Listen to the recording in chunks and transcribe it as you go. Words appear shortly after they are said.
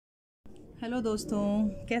Hello दोस्तों,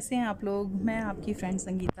 कैसे हैं आप लोग। मैं आपकी फ्रेंड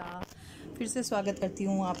संगीता फिर से स्वागत करती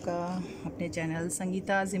हूँ आपका अपने चैनल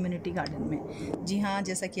संगीताज़ इम्यूनिटी गार्डन में। जी हाँ,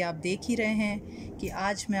 जैसा कि आप देख ही रहे हैं कि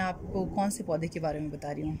आज मैं आपको कौन से पौधे के बारे में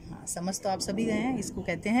बता रही हूँ। हाँ, समझ तो आप सभी गए हैं। इसको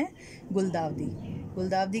कहते हैं गुलदावदी।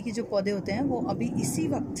 गुलदावदी के जो पौधे होते हैं वो अभी इसी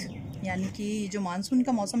वक्त, यानी कि जो मानसून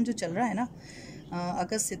का मौसम जो चल रहा है ना,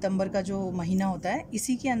 अगस्त सितंबर का जो महीना होता है,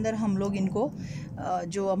 इसी के अंदर हम लोग इनको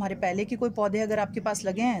जो हमारे पहले के कोई पौधे अगर आपके पास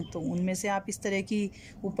लगे हैं तो उनमें से आप इस तरह की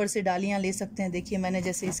ऊपर से डालियां ले सकते हैं। देखिए, मैंने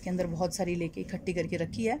जैसे इसके अंदर बहुत सारी लेके इकट्ठी करके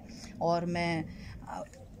रखी है और मैं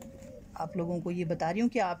आप लोगों को ये बता रही हूँ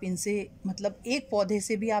कि आप इनसे मतलब एक पौधे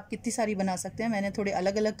से भी आप कितनी सारी बना सकते हैं। मैंने थोड़े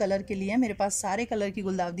अलग अलग कलर के लिए हैं, मेरे पास सारे कलर की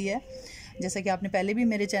गुलदावदी है, जैसा कि आपने पहले भी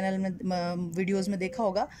मेरे चैनल में वीडियोस में देखा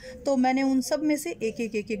होगा। तो मैंने उन सब में से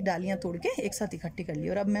एक एक डालियाँ तोड़ के एक साथ इकट्ठी कर ली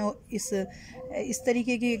और अब मैं इस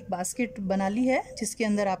तरीके की एक बास्केट बना ली है, जिसके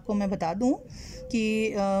अंदर आपको मैं बता दूं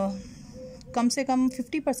कि कम से कम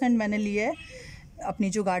 50% मैंने लिया है अपनी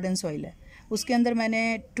जो गार्डन सॉइल है, उसके अंदर मैंने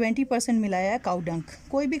 20% मिलाया है काऊ डंक।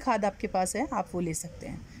 कोई भी खाद आपके पास है आप वो ले सकते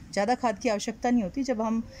हैं। ज़्यादा खाद की आवश्यकता नहीं होती। जब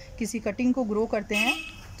हम किसी कटिंग को ग्रो करते हैं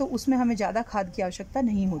तो उसमें हमें ज़्यादा खाद की आवश्यकता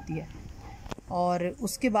नहीं होती है। और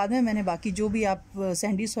उसके बाद में मैंने बाकी जो भी आप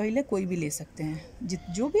सैंडी सॉइल है कोई भी ले सकते हैं,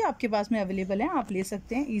 जो भी आपके पास में अवेलेबल है आप ले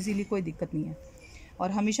सकते हैं ईजीली, कोई दिक्कत नहीं है।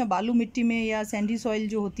 और हमेशा बालू मिट्टी में या सैंडी सॉइल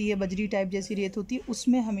जो होती है, बजरी टाइप जैसी रेत होती है,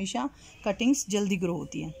 उसमें हमेशा कटिंग्स जल्दी ग्रो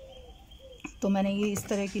होती हैं। तो मैंने ये इस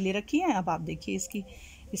तरह की ले रखी है। अब आप देखिए,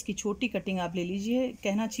 इसकी छोटी कटिंग आप ले लीजिए,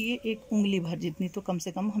 कहना चाहिए एक उंगली भर जितनी तो कम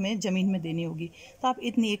से कम हमें ज़मीन में देनी होगी। तो आप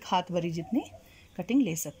इतनी एक हाथ भरी जितनी कटिंग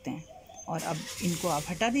ले सकते हैं। और अब इनको आप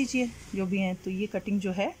हटा दीजिए जो भी हैं। तो ये कटिंग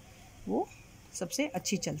जो है वो सबसे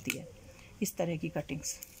अच्छी चलती है, इस तरह की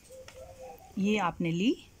कटिंग्स ये आपने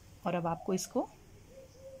ली। और अब आपको इसको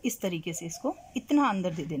इस तरीके से इसको इतना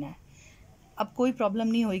अंदर दे देना है। अब कोई प्रॉब्लम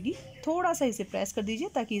नहीं होगी, थोड़ा सा इसे प्रेस कर दीजिए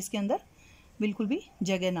ताकि इसके अंदर बिल्कुल भी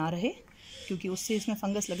जगह ना रहे, क्योंकि उससे इसमें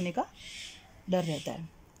फंगस लगने का डर रहता है।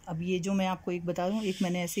 अब ये जो मैं आपको एक बता दूं, एक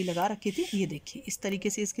मैंने ऐसे ही लगा रखी थी, ये देखिए इस तरीके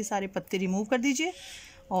से इसके सारे पत्ते रिमूव कर दीजिए।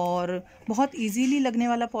 और बहुत इजीली लगने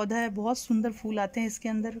वाला पौधा है, बहुत सुंदर फूल आते हैं इसके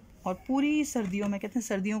अंदर। और पूरी सर्दियों में, कहते हैं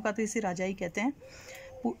सर्दियों का तो इसे राजा ही कहते हैं,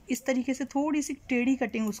 इस तरीके से थोड़ी सी टेढ़ी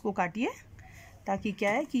कटिंग उसको काटिए, ताकि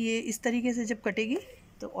क्या है कि ये इस तरीके से जब कटेगी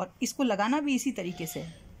तो, और इसको लगाना भी इसी तरीके से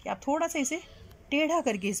है कि आप थोड़ा सा इसे टेढ़ा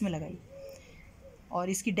करके इसमें लगाइए। और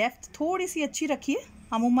इसकी डेप्थ थोड़ी सी अच्छी रखिए।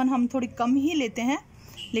 अमूमन हम थोड़ी कम ही लेते हैं,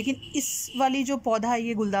 लेकिन इस वाली जो पौधा है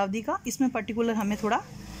ये गुलदावदी का, इसमें पर्टिकुलर हमें थोड़ा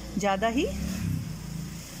ज़्यादा ही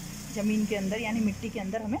ज़मीन के अंदर यानी मिट्टी के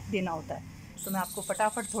अंदर हमें देना होता है। तो मैं आपको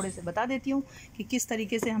फटाफट थोड़े से बता देती हूँ कि किस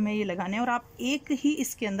तरीके से हमें ये लगाने हैं। और आप एक ही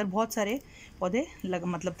इसके अंदर बहुत सारे पौधे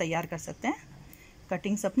मतलब तैयार कर सकते हैं।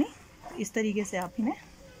 कटिंग्स अपनी इस तरीके से आप इन्हें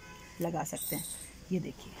लगा सकते हैं, ये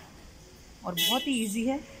देखिए। और बहुत ही ईजी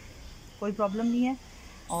है, कोई प्रॉब्लम नहीं है।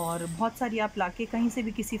 और बहुत सारी आप लाके कहीं से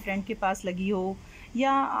भी, किसी फ्रेंड के पास लगी हो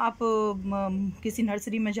या आप किसी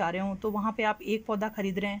नर्सरी में जा रहे हो तो वहाँ पे आप एक पौधा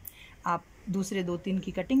ख़रीद रहे हैं, आप दूसरे 2-3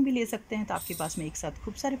 की कटिंग भी ले सकते हैं। तो आपके पास में एक साथ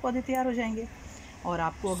खूब सारे पौधे तैयार हो जाएंगे। और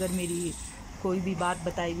आपको अगर मेरी कोई भी बात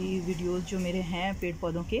बताई हुई वीडियोस जो मेरे हैं पेड़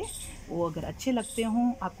पौधों के, वो अगर अच्छे लगते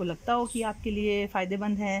हों, आपको लगता हो कि आपके लिए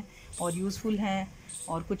फ़ायदेमंद हैं और यूज़फुल हैं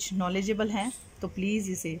और कुछ नॉलेजेबल हैं, तो प्लीज़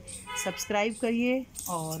इसे सब्सक्राइब करिए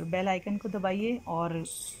और बेल आइकन को दबाइए। और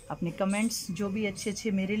अपने कमेंट्स जो भी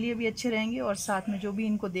अच्छे मेरे लिए भी अच्छे रहेंगे, और साथ में जो भी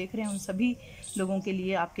इनको देख रहे हैं उन सभी लोगों के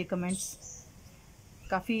लिए आपके कमेंट्स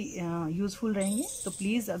काफ़ी यूज़फुल रहेंगे। तो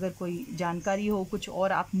प्लीज़ अगर कोई जानकारी हो, कुछ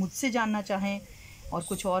और आप मुझसे जानना चाहें और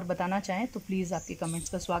कुछ और बताना चाहें, तो प्लीज़ आपके कमेंट्स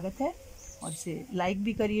का स्वागत है। और इसे लाइक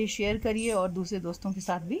भी करिए, शेयर करिए, और दूसरे दोस्तों के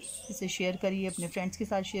साथ भी इसे शेयर करिए, अपने फ्रेंड्स के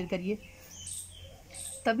साथ शेयर करिए।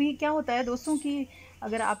 तभी क्या होता है दोस्तों कि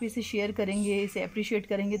अगर आप इसे शेयर करेंगे, इसे अप्रिशिएट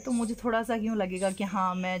करेंगे, तो मुझे थोड़ा सा यूँ लगेगा कि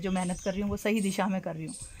हाँ, मैं जो मेहनत कर रही हूँ वो सही दिशा में कर रही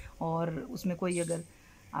हूँ। और उसमें कोई अगर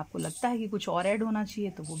आपको लगता है कि कुछ और ऐड होना चाहिए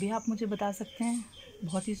तो वो भी आप मुझे बता सकते हैं।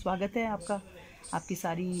 बहुत ही स्वागत है आपका, आपकी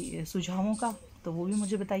सारी सुझावों का, तो वो भी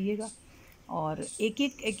मुझे बताइएगा। और एक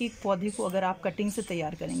एक पौधे को अगर आप कटिंग से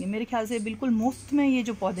तैयार करेंगे, मेरे ख्याल से बिल्कुल मुफ्त में ये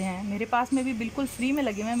जो पौधे हैं मेरे पास में भी बिल्कुल फ्री में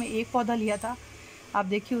लगे हुए हैं। मैं एक पौधा लिया था, आप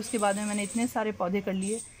देखिए, उसके बाद में मैंने इतने सारे पौधे कर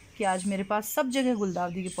लिए कि आज मेरे पास सब जगह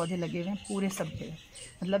गुलदावदी के पौधे लगे हुए हैं, पूरे सब जगह।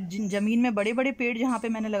 मतलब जिन ज़मीन में बड़े बड़े पेड़ जहाँ पे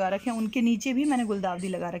मैंने लगा रखे हैं, उनके नीचे भी मैंने गुलदावदी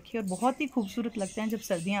लगा रखी है। और बहुत ही खूबसूरत लगते हैं जब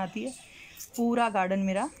सर्दियाँ आती है। पूरा गार्डन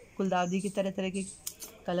मेरा गुलदावदी के तरह तरह के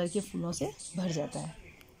कलर के फूलों से भर जाता है।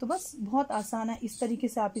 तो बस बहुत आसान है, इस तरीके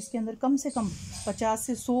से आप इसके अंदर कम से कम 50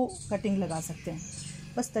 से 100 कटिंग लगा सकते हैं।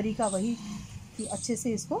 बस तरीका वही कि अच्छे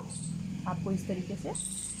से इसको आपको इस तरीके से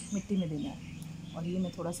मिट्टी में देना है। और ये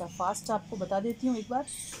मैं थोड़ा सा फास्ट आपको बता देती हूँ एक बार,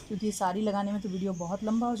 क्योंकि सारी लगाने में तो वीडियो बहुत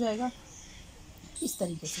लंबा हो जाएगा। इस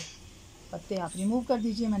तरीके से पत्ते आप रिमूव कर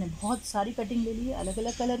दीजिए। मैंने बहुत सारी कटिंग ले ली है अलग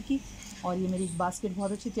अलग कलर की, और ये मेरी बास्केट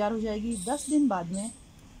बहुत अच्छी तैयार हो जाएगी। 10 दिन बाद में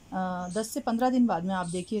 10 से 15 दिन बाद में आप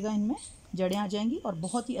देखिएगा इनमें जड़ें आ जाएंगी और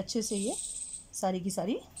बहुत ही अच्छे से ये सारी की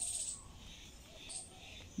सारी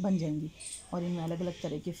बन जाएंगी, और इनमें अलग अलग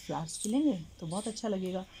तरह के फ्लावर्स खिलेंगे तो बहुत अच्छा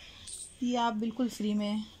लगेगा। ये आप बिल्कुल फ्री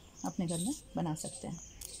में अपने घर में बना सकते हैं।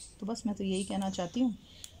 तो बस मैं तो यही कहना चाहती हूँ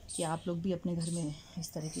कि आप लोग भी अपने घर में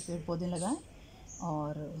इस तरह के पेड़ पौधे लगाएं,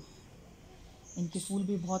 और इनके फूल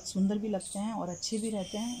भी बहुत सुंदर भी लगते हैं और अच्छे भी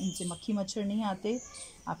रहते हैं। इनसे मक्खी मच्छर नहीं आते,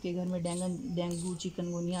 आपके घर में डेंगू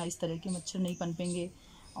चिकनगुनिया इस तरह के मच्छर नहीं पनपेंगे,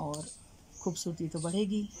 और खूबसूरती तो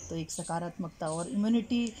बढ़ेगी। तो एक सकारात्मकता और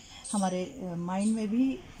इम्यूनिटी हमारे माइंड में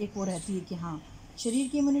भी एक वो रहती है कि हाँ, शरीर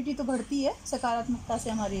की इम्यूनिटी तो बढ़ती है, सकारात्मकता से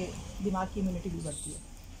हमारे दिमाग की इम्यूनिटी भी बढ़ती है,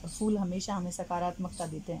 और फूल हमेशा हमें सकारात्मकता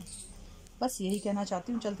देते हैं। बस यही कहना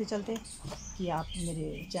चाहती हूँ चलते चलते कि आप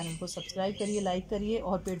मेरे चैनल को सब्सक्राइब करिए, लाइक करिए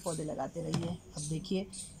और पेड़ पौधे लगाते रहिए। अब देखिए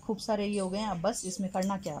खूब सारे ये हो गए हैं। अब बस इसमें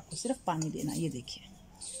करना क्या, आपको सिर्फ पानी देना है। ये देखिए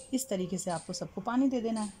इस तरीके से आपको सबको पानी दे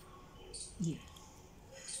देना है। ये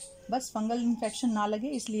बस फंगल इन्फेक्शन ना लगे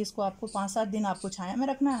इसलिए इसको आपको 5-7 दिन आपको छाया में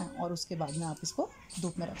रखना है, और उसके बाद में आप इसको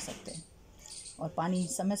धूप में रख सकते हैं। और पानी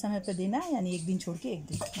समय समय पर देना है, यानी एक दिन छोड़ के एक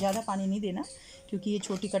दिन। ज़्यादा पानी नहीं देना क्योंकि ये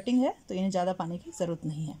छोटी कटिंग है तो इन्हें ज़्यादा पानी की ज़रूरत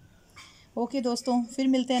नहीं है। ओके दोस्तों, फिर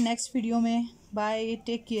मिलते हैं नेक्स्ट वीडियो में। बाय,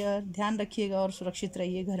 टेक केयर, ध्यान रखिएगा और सुरक्षित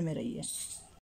रहिए, घर में रहिए।